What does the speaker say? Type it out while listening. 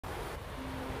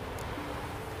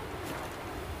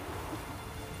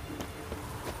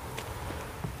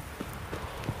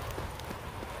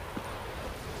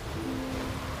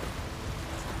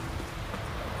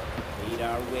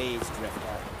ways, Drifter.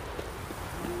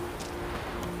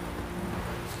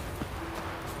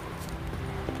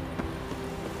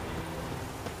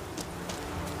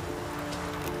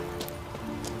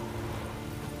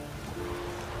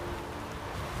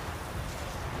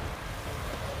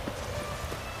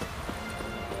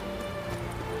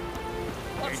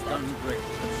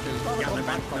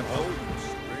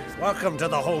 Welcome to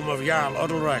the home of Jarl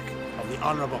Udalrek of the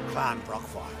Honourable Clan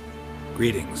Brockfire.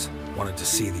 Greetings. Wanted to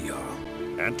see the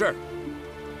Jarl. Enter.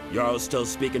 Jarl's still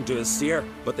speaking to his seer,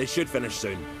 but they should finish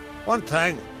soon. One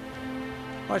thing.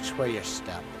 Watch where you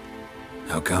step.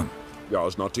 How come?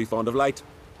 Jarl's not too fond of light.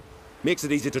 Makes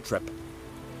it easy to trip.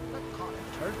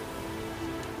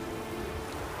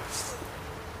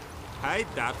 Hide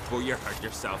that before you hurt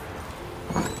yourself.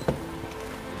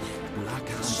 Black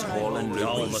and swollen,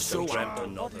 Jarl must have dreamt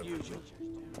another.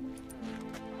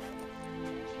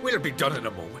 We'll be done in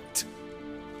a moment.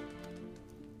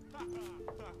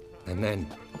 And then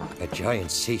a giant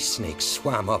sea snake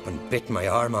swam up and bit my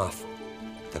arm off.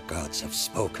 The gods have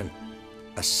spoken.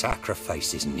 A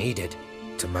sacrifice is needed.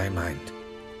 To my mind,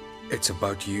 it's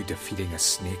about you defeating a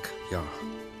snake, Jarl.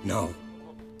 No,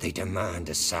 they demand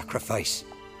a sacrifice.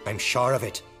 I'm sure of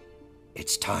it.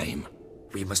 It's time.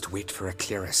 We must wait for a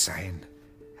clearer sign.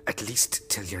 At least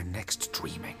till your next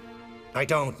dreaming. I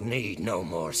don't need no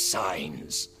more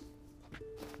signs.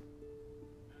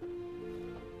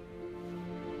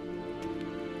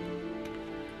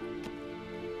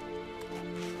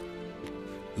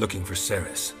 Looking for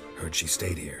Ceres. Heard she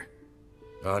stayed here.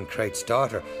 Crate's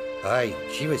daughter. Aye,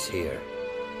 she was here.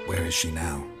 Where is she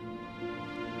now?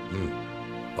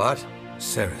 What?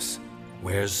 Ceres.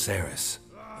 Where's Ceres?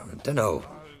 Dunno.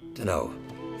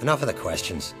 Enough of the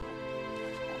questions.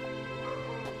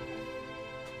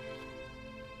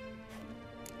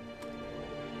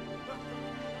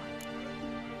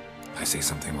 I say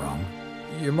something wrong?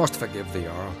 You must forgive the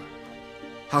Jarl.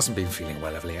 Hasn't been feeling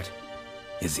well of late.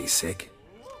 Is he sick?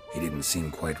 He didn't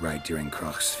seem quite right during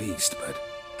Crach's feast, but...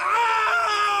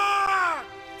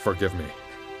 Forgive me.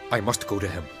 I must go to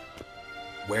him.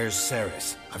 Where's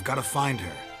Ceres? I've got to find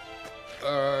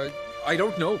her. I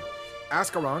don't know.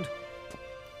 Ask around.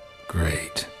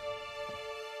 Great.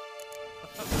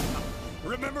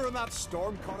 Remember when that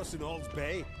storm caught us in All's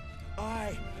Bay?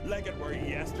 Aye, like it were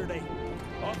yesterday.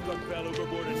 Auckland fell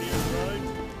overboard and near drowned.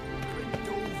 We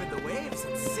dove in the waves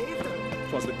and saved them.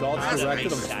 'Twas the gods That's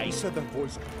directed nice them. sight. He said their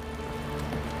voice.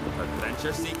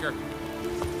 Adventure seeker.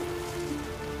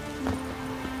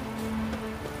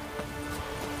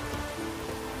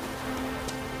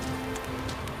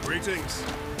 Greetings.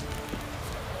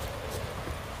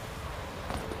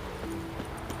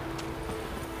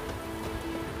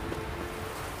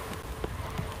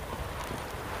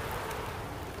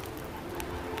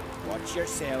 Watch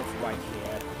yourself,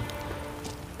 Whitehead.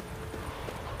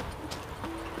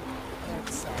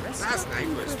 Last night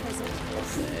was...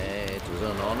 It was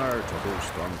an honour to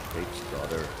host on Crate's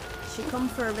daughter. She come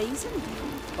for a reason?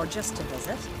 Or just to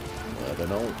visit? I don't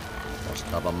know. Must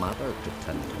have a matter to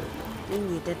tend to. And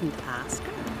you didn't ask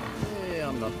her?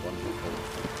 I'm not one to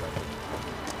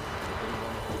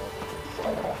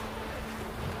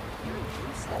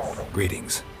post.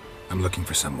 Greetings. I'm looking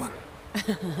for someone.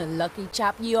 Lucky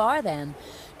chap you are then.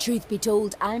 Truth be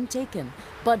told, I'm taken,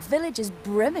 but village is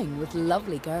brimming with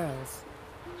lovely girls.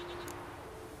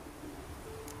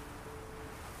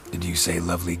 Did you say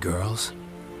lovely girls?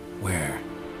 Where?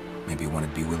 Maybe one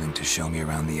would be willing to show me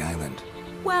around the island.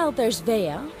 Well, there's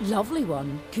Vea, lovely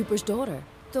one, Cooper's daughter.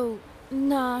 Though,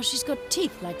 nah, she's got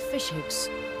teeth like fish hooks.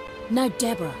 Now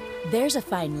Deborah, there's a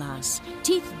fine lass,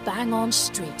 teeth bang on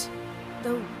straight.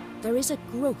 Though there is a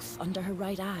growth under her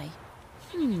right eye.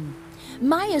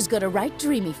 Maya's got a right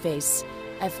dreamy face,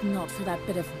 if not for that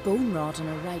bit of bone rot on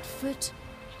her right foot.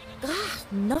 Ah,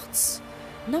 nuts.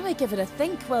 Now I give it a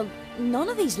think, well, none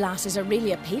of these lasses are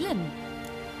really appealing.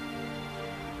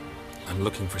 I'm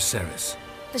looking for Ceres.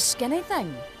 The skinny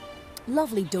thing.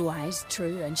 Lovely doe eyes,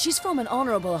 true, and she's from an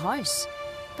honourable house.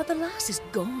 But the lass is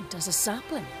gaunt as a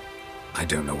sapling. I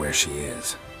don't know where she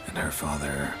is, and her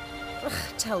father... Ugh,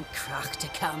 tell Crach to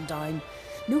calm down.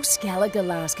 No Skellige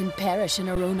lass can perish in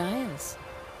her own isles.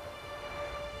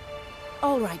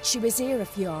 All right, she was here a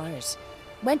few hours.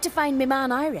 Went to find me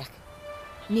man Iric.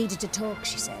 Needed to talk,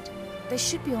 she said. They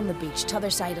should be on the beach,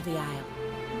 t'other side of the isle.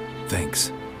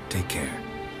 Thanks. Take care.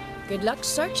 Good luck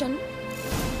searching.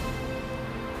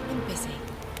 I'm busy.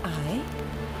 Aye.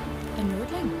 A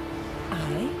nordling.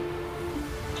 Aye.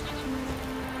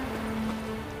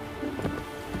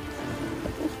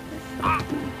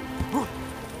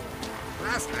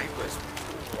 Last night was...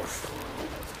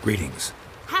 Greetings.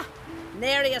 Ha!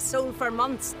 Nary a soul for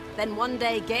months, then one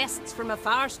day guests from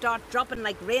afar start dropping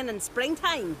like rain in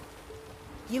springtime.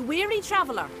 You weary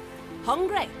traveller?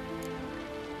 Hungry?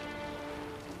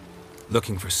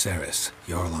 Looking for Ceres,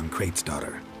 Jarl on Crate's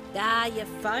daughter. Ah, you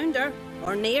found her.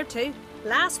 Or near to.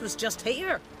 Lass was just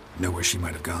here. Know where she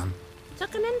might have gone?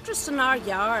 Took an interest in our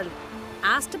Jarl.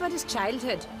 Asked about his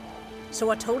childhood.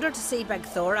 So I told her to see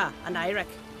Bergthora and Eirik.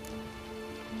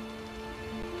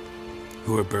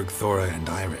 Who are Bergthora and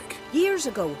Eirik? Years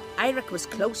ago, Eirik was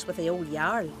close with the old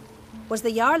Jarl. Was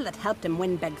the Jarl that helped him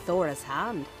win Bergthora's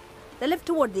hand. They lived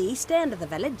toward the east end of the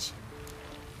village.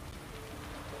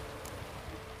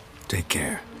 Take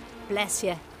care. Bless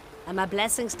you. And my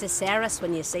blessings to Ceres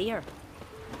when you see her.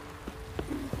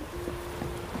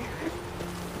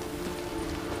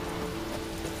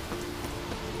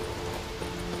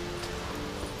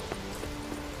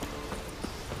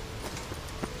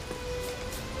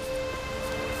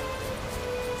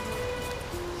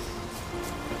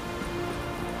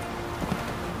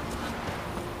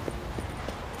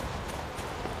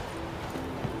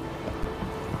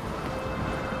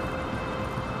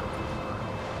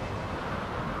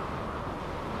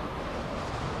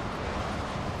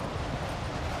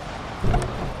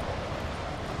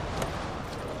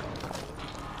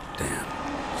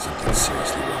 Something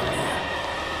seriously wrong here.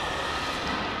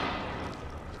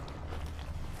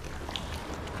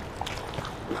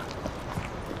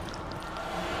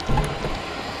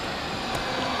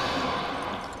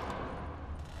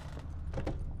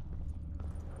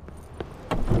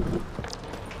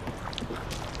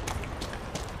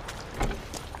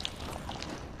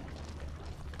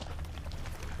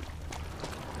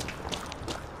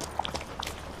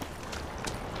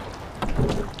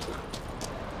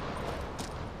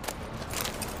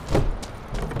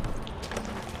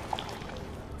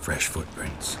 Fresh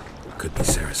footprints. Could be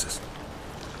Ceres's.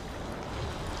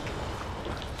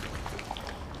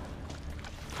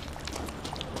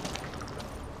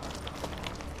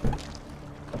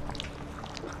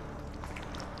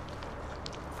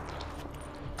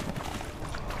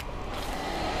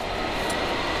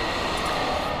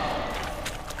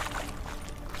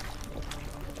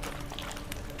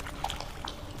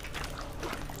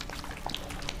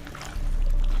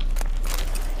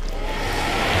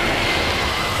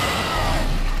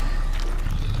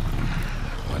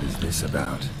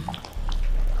 About.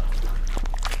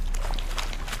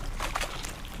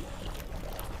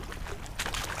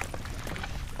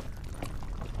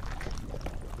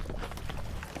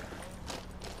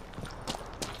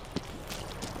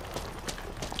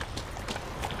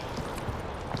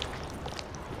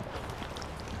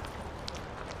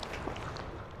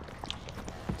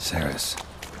 Ceres.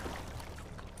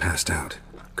 Passed out.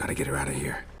 Gotta get her out of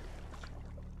here.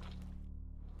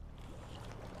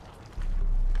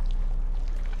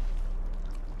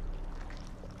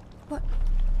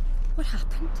 What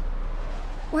happened?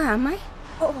 Where am I?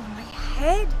 Oh, my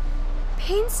head.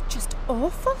 Pain's just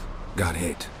awful. Got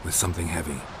hit with something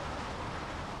heavy.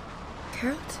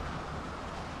 Geralt?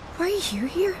 Why are you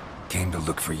here? Came to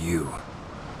look for you.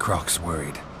 Croc's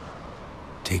worried.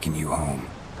 Taking you home.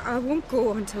 I won't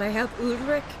go until I help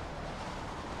Ulrich.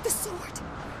 The sword!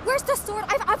 Where's the sword?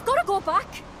 I've got to go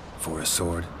back! For a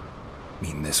sword?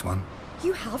 Mean this one?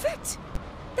 You have it?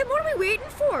 Then what are we waiting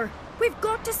for? We've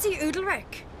got to see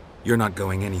Ulrich. You're not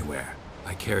going anywhere.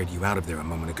 I carried you out of there a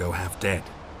moment ago half dead.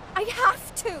 I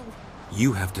have to!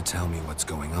 You have to tell me what's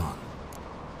going on.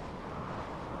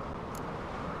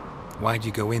 Why'd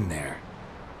you go in there?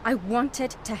 I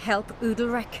wanted to help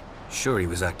Ulrich. Sure, he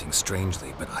was acting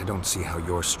strangely, but I don't see how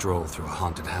your stroll through a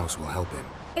haunted house will help him.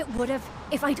 It would have,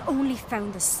 if I'd only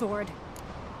found the sword.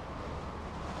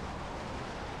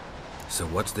 So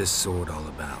what's this sword all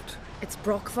about? It's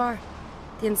Brokvar,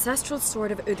 the ancestral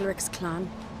sword of Udalric's clan.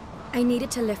 I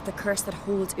needed to lift the curse that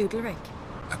holds Udalric.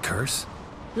 A curse?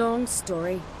 Long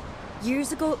story.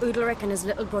 Years ago, Udalric and his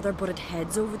little brother butted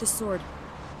heads over the sword.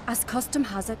 As custom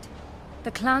has it,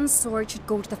 the clan's sword should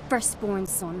go to the firstborn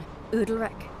son,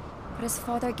 Udalric. But his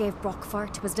father gave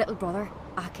Brokvar to his little brother,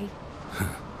 Aki.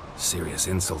 Serious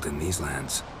insult in these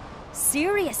lands.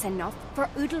 Serious enough for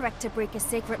Udalric to break a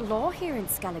sacred law here in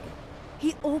Skellige.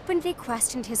 He openly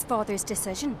questioned his father's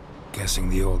decision. Guessing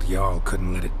the old Jarl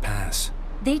couldn't let it pass.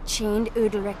 They chained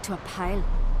Udalric to a pile,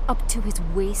 up to his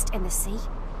waist in the sea.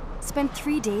 Spent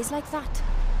 3 days like that.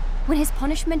 When his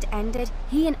punishment ended,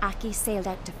 he and Aki sailed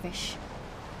out to fish.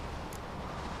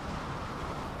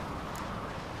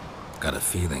 Got a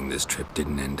feeling this trip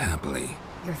didn't end happily.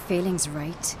 Your feeling's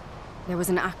right. There was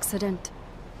an accident.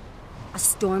 A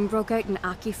storm broke out and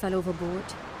Aki fell overboard.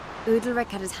 Udalric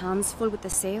had his hands full with the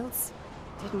sails.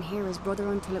 Didn't hear his brother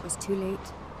until it was too late.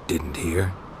 Didn't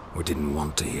hear, or didn't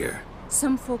want to hear?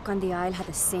 Some folk on the Isle had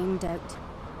the same doubt,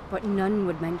 but none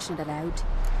would mention it aloud.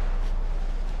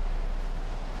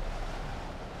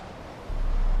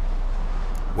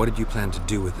 What did you plan to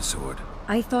do with the sword?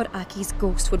 I thought Aki's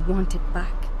ghost would want it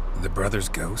back. The brother's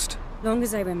ghost? Long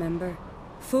as I remember,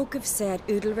 folk have said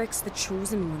Udalric's the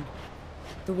chosen one.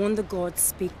 The one the gods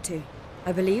speak to.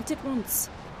 I believed it once.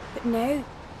 But now,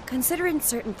 considering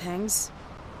certain things,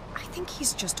 I think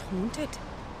he's just haunted.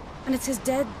 And it's his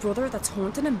dead brother that's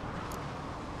haunting him.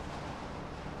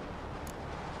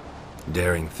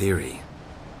 Daring theory.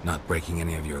 Not breaking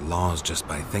any of your laws just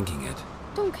by thinking it.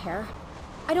 Don't care.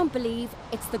 I don't believe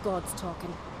it's the gods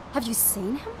talking. Have you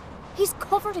seen him? He's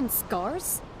covered in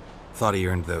scars. Thought he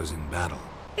earned those in battle.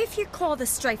 If you call the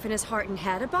strife in his heart and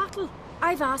head a battle,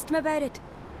 I've asked him about it.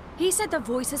 He said the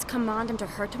voices command him to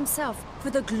hurt himself for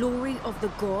the glory of the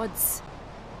gods.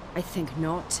 I think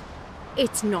not.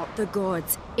 It's not the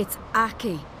gods, it's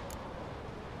Aki.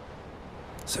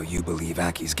 So you believe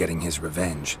Aki's getting his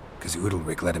revenge, because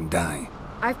Udalric let him die?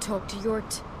 I've talked to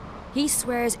Yort. He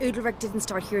swears Udalric didn't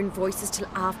start hearing voices till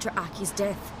after Aki's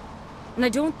death. And I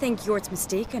don't think Yort's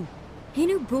mistaken. He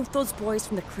knew both those boys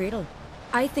from the cradle.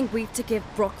 I think we've to give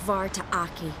Brockvar to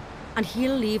Aki, and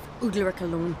he'll leave Udalric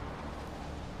alone.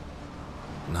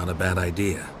 Not a bad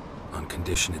idea, on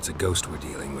condition it's a ghost we're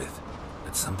dealing with.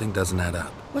 But something doesn't add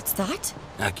up. What's that?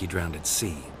 Aki drowned at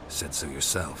sea, said so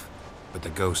yourself. But the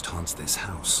ghost haunts this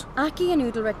house. Aki and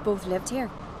Udalric both lived here.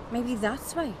 Maybe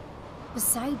that's why.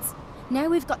 Besides, now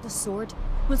we've got the sword.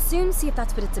 We'll soon see if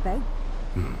that's what it's about.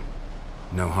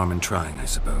 No harm in trying, I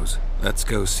suppose. Let's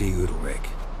go see Udalric.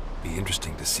 Be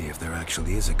interesting to see if there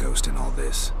actually is a ghost in all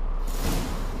this.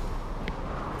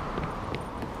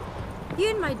 You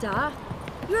and my da,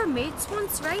 you were mates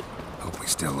once, right? Hope we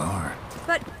still are.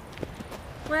 But,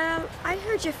 well, I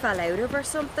heard you fell out over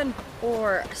something.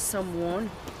 Or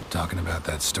someone. Talking about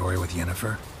that story with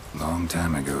Yennefer? Long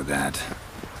time ago, that.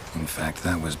 In fact,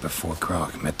 that was before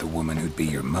Croc met the woman who'd be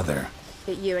your mother.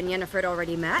 That you and Yennefer had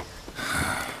already met?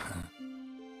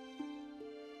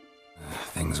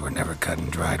 Things were never cut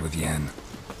and dried with Yen.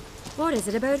 What is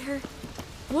it about her?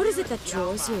 What is it that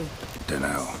draws you?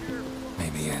 Dunno.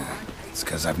 Maybe, it's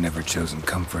because I've never chosen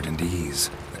comfort and ease.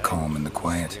 The calm and the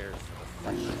quiet.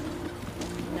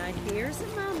 Now here's a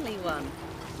manly one.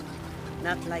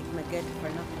 Not like my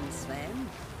good-for-nothing Sven.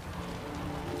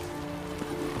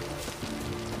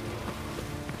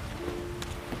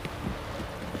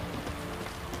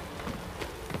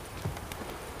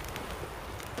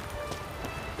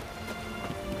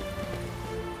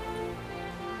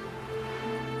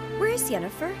 Where's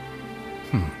Yennefer?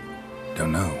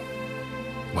 Don't know.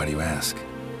 Why do you ask?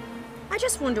 I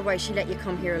just wonder why she let you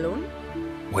come here alone.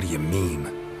 What do you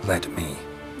mean, let me?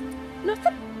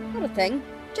 Nothing. Not a thing.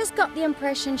 Just got the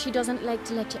impression she doesn't like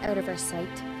to let you out of her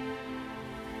sight.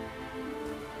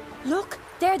 Look,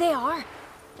 there they are.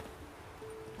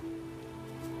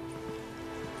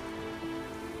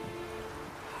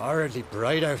 Horridly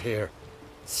bright out here.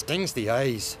 Stings the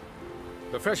eyes.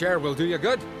 The fresh air will do you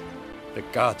good. The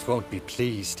gods won't be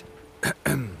pleased.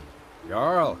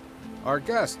 Jarl, our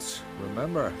guests,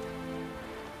 remember.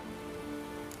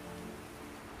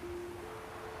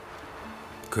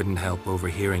 Couldn't help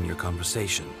overhearing your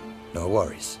conversation. No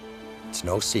worries. It's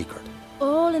no secret.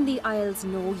 All in the Isles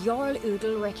know Jarl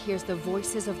Udalric hears the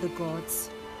voices of the gods.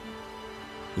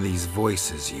 These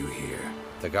voices you hear.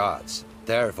 The gods.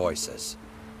 Their voices.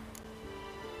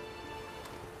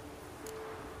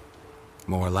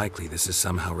 More likely this is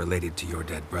somehow related to your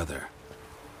dead brother.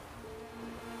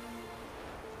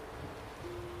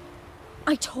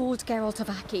 I told Geralt of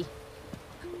Aki.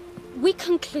 We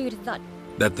concluded that...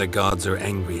 That the gods are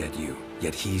angry at you,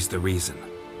 yet he's the reason.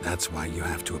 That's why you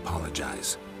have to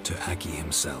apologize. To Aki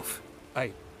himself.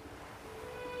 I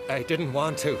didn't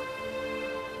want to.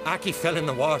 Aki fell in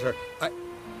the water.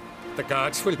 The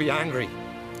gods will be angry.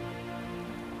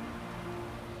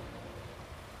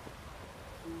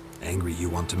 Angry you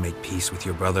want to make peace with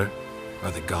your brother?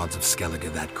 Are the gods of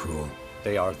Skellige that cruel?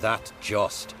 They are that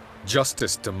just.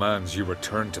 Justice demands you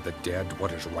return to the dead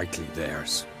what is rightly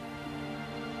theirs.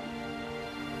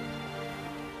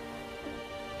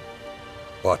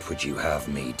 What would you have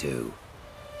me do?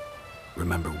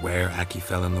 Remember where Aki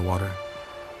fell in the water?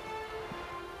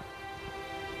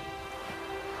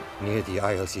 Near the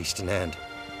Isle's eastern end,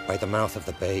 by the mouth of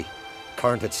the bay.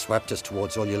 Current had swept us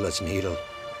towards Ullula's Needle.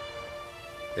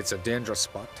 It's a dangerous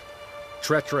spot.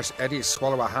 Treacherous eddies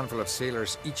swallow a handful of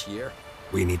sailors each year.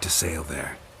 We need to sail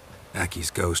there.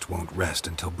 Aki's ghost won't rest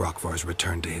until Brockvar's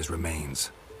returned to his remains.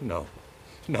 No.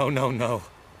 No, no, no.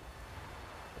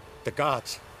 The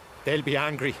gods, they'll be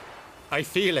angry. I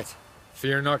feel it.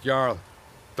 Fear not, Jarl.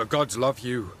 The gods love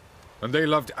you, and they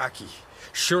loved Aki.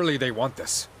 Surely they want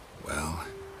this. Well,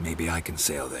 maybe I can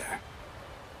sail there.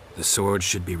 The sword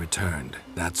should be returned.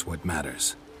 That's what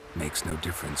matters. Makes no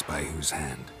difference by whose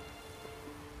hand.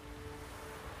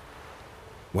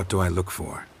 What do I look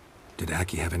for? Did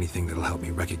Aki have anything that'll help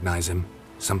me recognize him?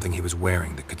 Something he was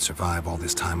wearing that could survive all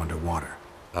this time underwater?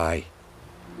 Aye.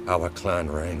 Our clan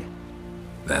ring.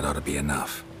 That ought to be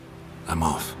enough. I'm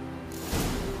off.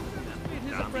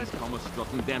 Damn, he's come a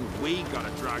strutting, then we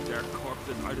gotta drag their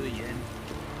corpses out of the inn.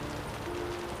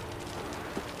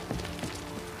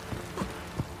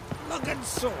 Looking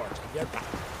sword, you're back.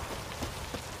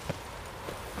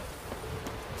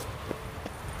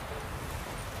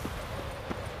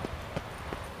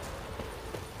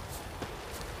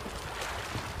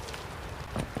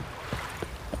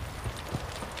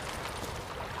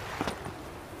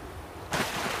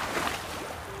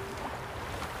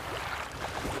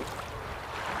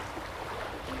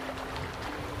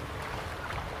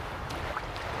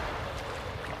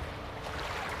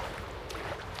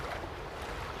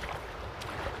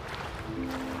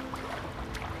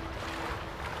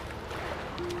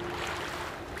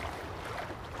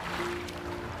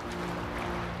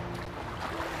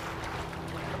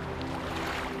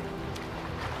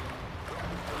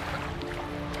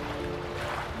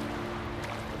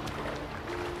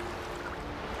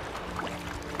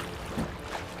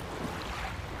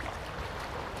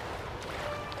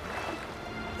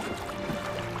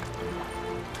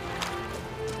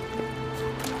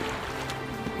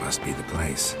 Must be the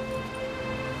place.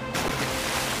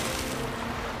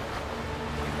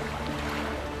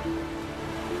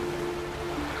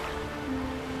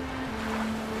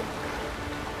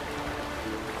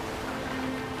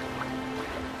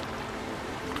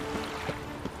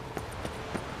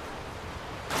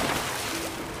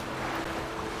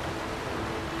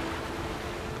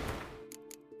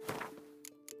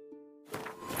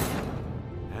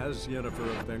 As Yennefer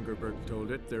of Vengerberg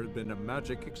told it, there had been a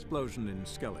magic explosion in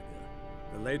Skellige.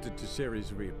 Related to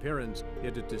Ciri's reappearance,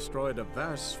 it had destroyed a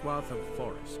vast swath of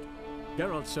forest.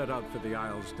 Geralt set out for the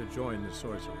Isles to join the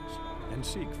sorcerers and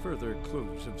seek further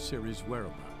clues of Ciri's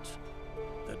whereabouts.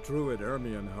 The druid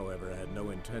Ermion, however, had no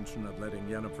intention of letting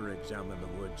Yennefer examine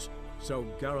the woods, so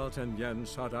Geralt and Yen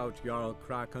sought out Jarl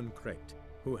Krakon Krekt,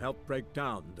 who helped break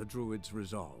down the druid's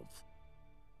resolve.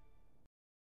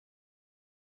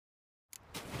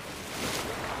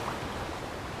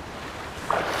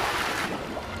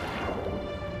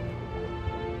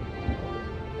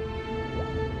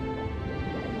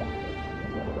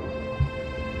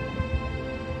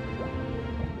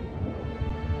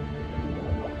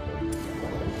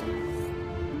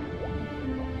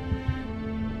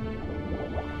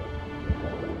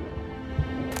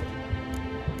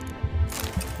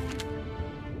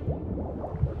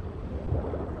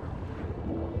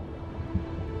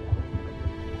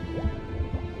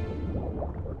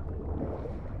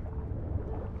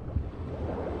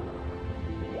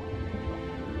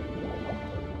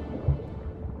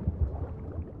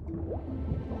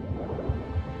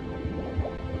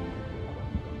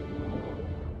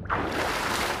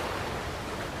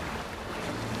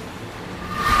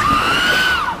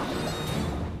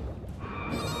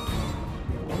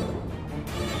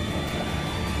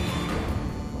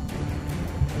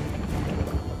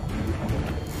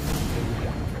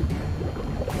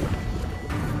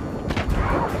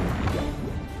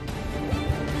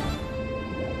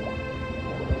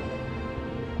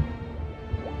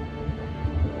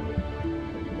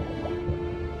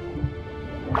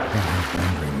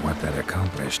 That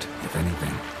accomplished, if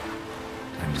anything.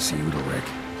 Time to see Udalric.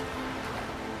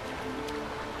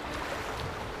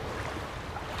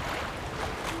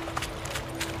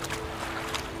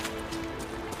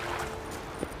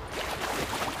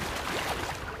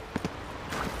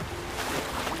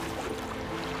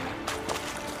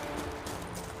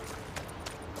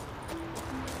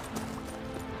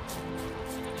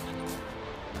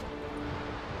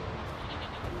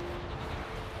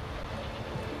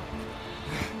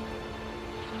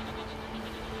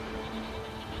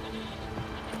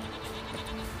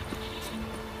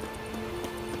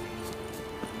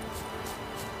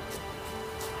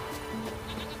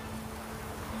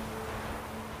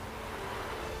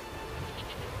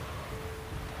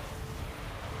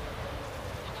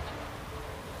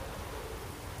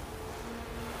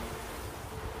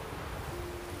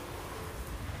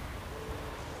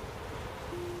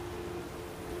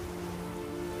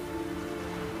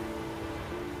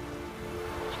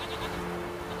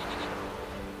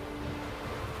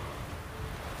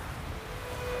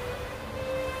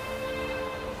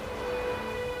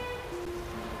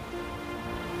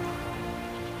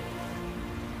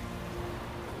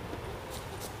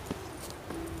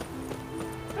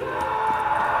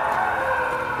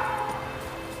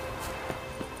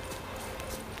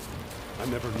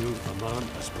 never knew a man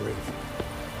as brave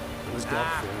and as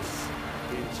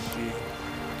God-fearing. It's shame.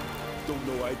 Don't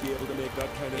know I'd be able to make that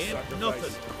kind of sacrifice.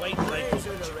 Nothing quite like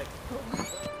it.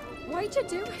 Why'd you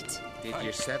do it? Did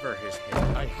you sever his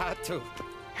head? I had to.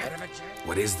 Head of a jail.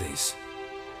 What is this?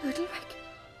 Udalric.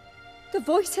 The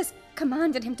voice has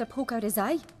commanded him to poke out his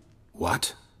eye.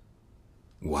 What?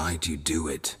 Why'd you do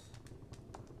it?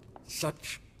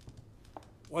 Such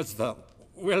was the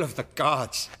will of the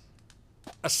gods.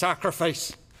 A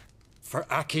sacrifice for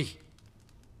Aki.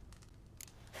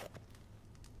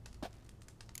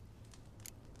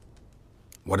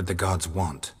 What did the gods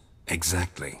want?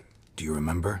 Exactly. Do you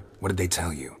remember? What did they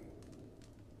tell you?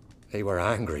 They were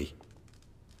angry.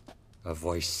 A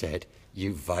voice said,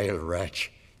 "You vile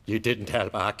wretch. You didn't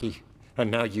help Aki,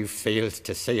 and now you failed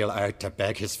to sail out to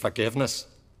beg his forgiveness.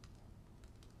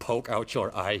 Poke out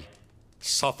your eye,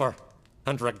 suffer,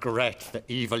 and regret the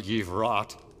evil you've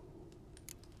wrought."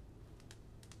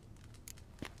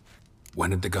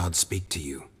 When did the gods speak to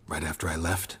you? Right after I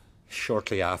left?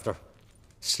 Shortly after.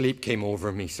 Sleep came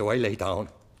over me, so I lay down.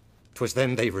 'Twas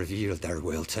then they revealed their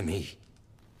will to me.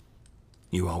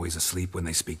 You always asleep when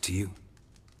they speak to you?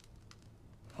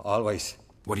 Always.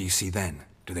 What do you see then?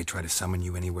 Do they try to summon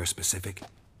you anywhere specific?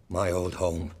 My old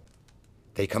home.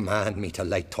 They command me to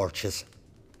light torches,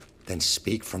 then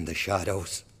speak from the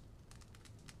shadows.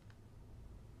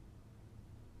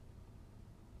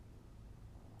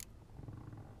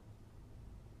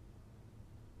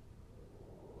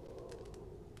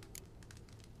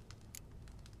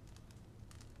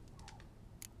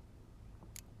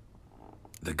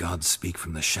 The gods speak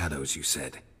from the shadows, you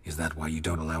said. Is that why you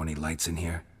don't allow any lights in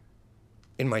here?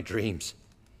 In my dreams,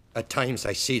 at times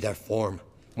I see their form,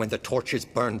 when the torches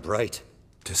burn bright.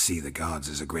 To see the gods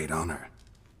is a great honor.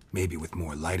 Maybe with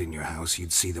more light in your house,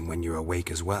 you'd see them when you're awake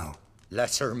as well.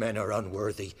 Lesser men are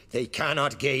unworthy. They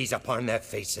cannot gaze upon their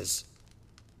faces.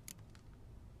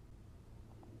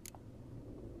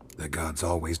 The gods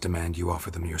always demand you offer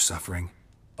them your suffering?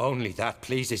 Only that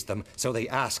pleases them, so they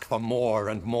ask for more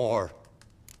and more.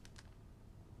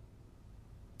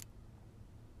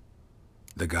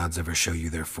 The gods ever show you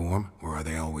their form, or are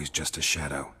they always just a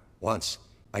shadow? Once,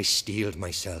 I steeled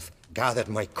myself, gathered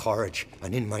my courage,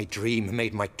 and in my dream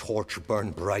made my torch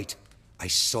burn bright. I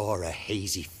saw a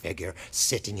hazy figure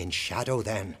sitting in shadow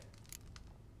then.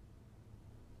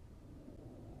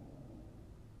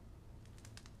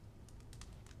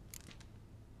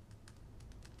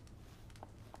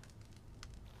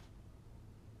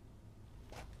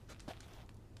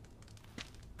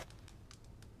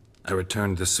 I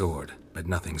returned the sword, but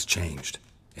nothing's changed.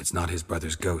 It's not his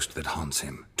brother's ghost that haunts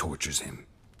him, tortures him.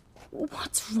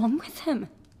 What's wrong with him?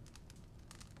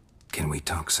 Can we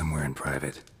talk somewhere in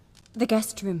private? The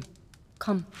guest room.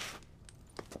 Come.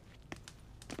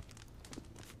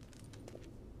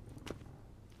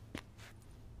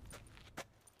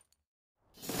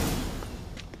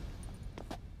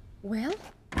 Well,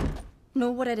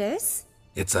 know what it is?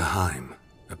 It's a Heim,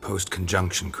 a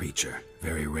post-conjunction creature,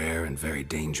 very rare and very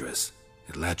dangerous.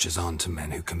 It latches on to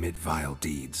men who commit vile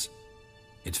deeds.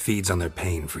 It feeds on their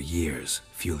pain for years,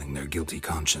 fueling their guilty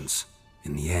conscience.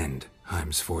 In the end,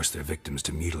 Heims force their victims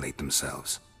to mutilate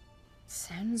themselves.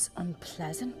 Sounds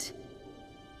unpleasant.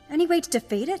 Any way to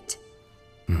defeat it?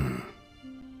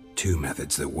 Two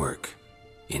methods that work.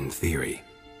 In theory.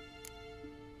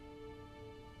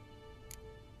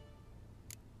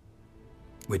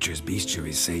 Witcher's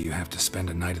bestiaries say you have to spend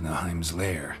a night in the Heim's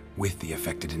lair, with the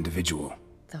affected individual.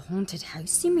 The haunted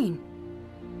house, you mean?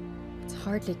 It's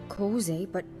hardly cozy,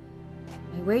 but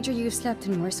I wager you've slept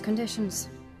in worse conditions.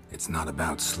 It's not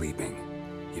about sleeping.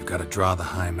 You've got to draw the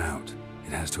Heim out.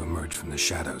 It has to emerge from the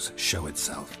shadows, show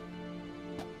itself.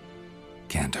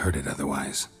 Can't hurt it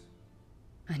otherwise.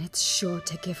 And it's sure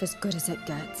to give as good as it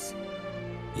gets.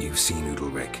 You've seen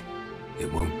Udalric.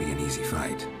 It won't be an easy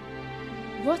fight.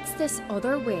 What's this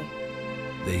other way?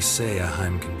 They say a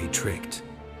Heim can be tricked.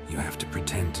 You have to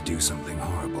pretend to do something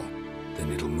horrible.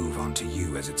 Then it'll move on to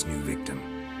you as its new victim.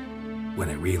 When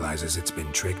it realizes it's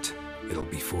been tricked, it'll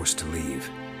be forced to leave.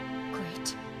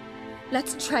 Great.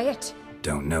 Let's try it.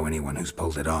 Don't know anyone who's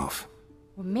pulled it off.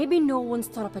 Well, maybe no one's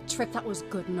thought up a trick that was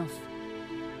good enough.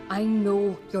 I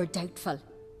know you're doubtful,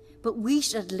 but we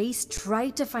should at least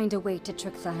try to find a way to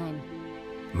trick the Heim.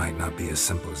 Might not be as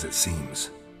simple as it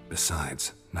seems.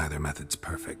 Besides, neither method's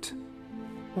perfect.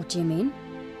 What do you mean?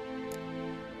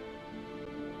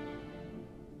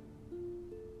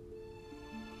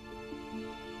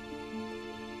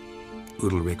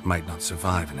 Udalric might not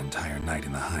survive an entire night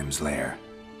in the Heim's lair.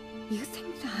 You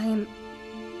think the Heim...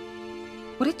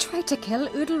 Would it try to kill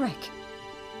Udalric?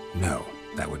 No,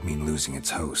 that would mean losing its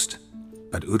host.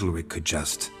 But Udalric could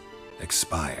just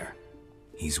expire.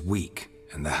 He's weak,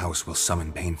 and the house will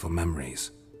summon painful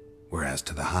memories. Whereas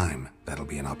to the Heim, that'll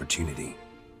be an opportunity.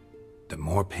 The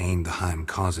more pain the Heim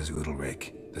causes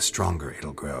Udalric, the stronger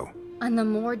it'll grow. And the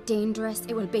more dangerous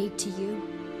it will be to you.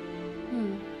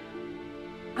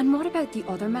 And what about the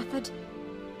other method?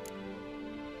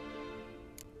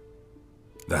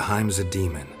 The Heim's a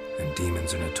demon, and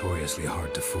demons are notoriously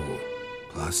hard to fool.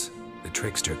 Plus, the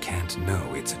trickster can't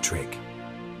know it's a trick.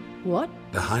 What?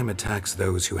 The Heim attacks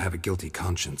those who have a guilty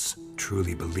conscience,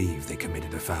 truly believe they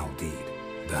committed a foul deed.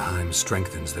 The Heim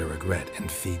strengthens their regret and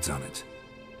feeds on it.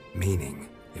 Meaning,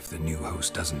 if the new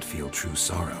host doesn't feel true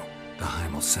sorrow, the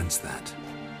Heim will sense that.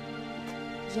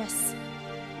 Yes.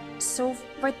 So,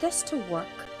 for this to work,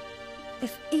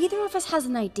 if either of us has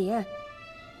an idea,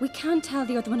 we can't tell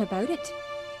the other one about it.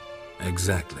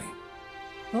 Exactly.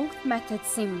 Both methods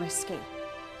seem risky,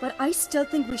 but I still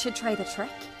think we should try the trick.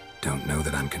 Don't know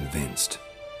that I'm convinced.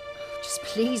 Just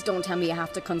please don't tell me you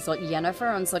have to consult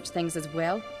Yennefer on such things as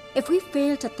well. If we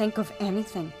fail to think of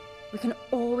anything, we can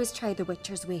always try the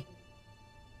Witcher's way.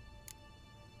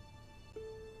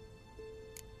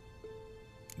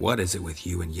 What is it with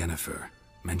you and Yennefer?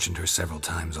 Mentioned her several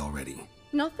times already.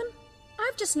 Nothing.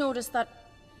 I've just noticed that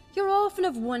you're often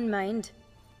of one mind.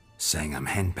 Saying I'm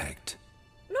henpecked.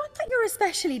 Not that you're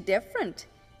especially different.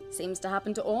 Seems to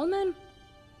happen to all men.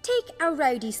 Take a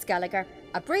rowdy Skelliger,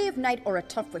 a brave knight or a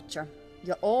tough witcher.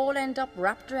 You all end up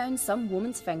wrapped around some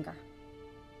woman's finger.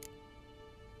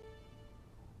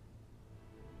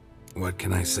 What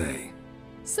can I say?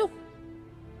 So,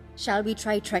 shall we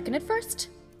try tricking it first?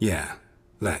 Yeah,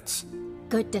 let's.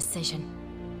 Good decision.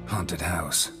 Haunted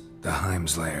house. The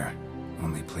Heim's lair.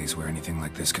 Only place where anything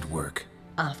like this could work.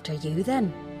 After you,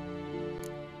 then.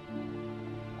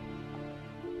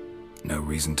 No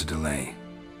reason to delay.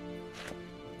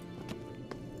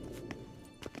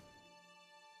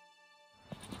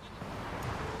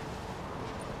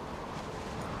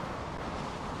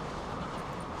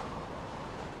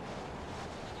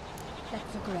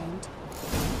 Let's look around.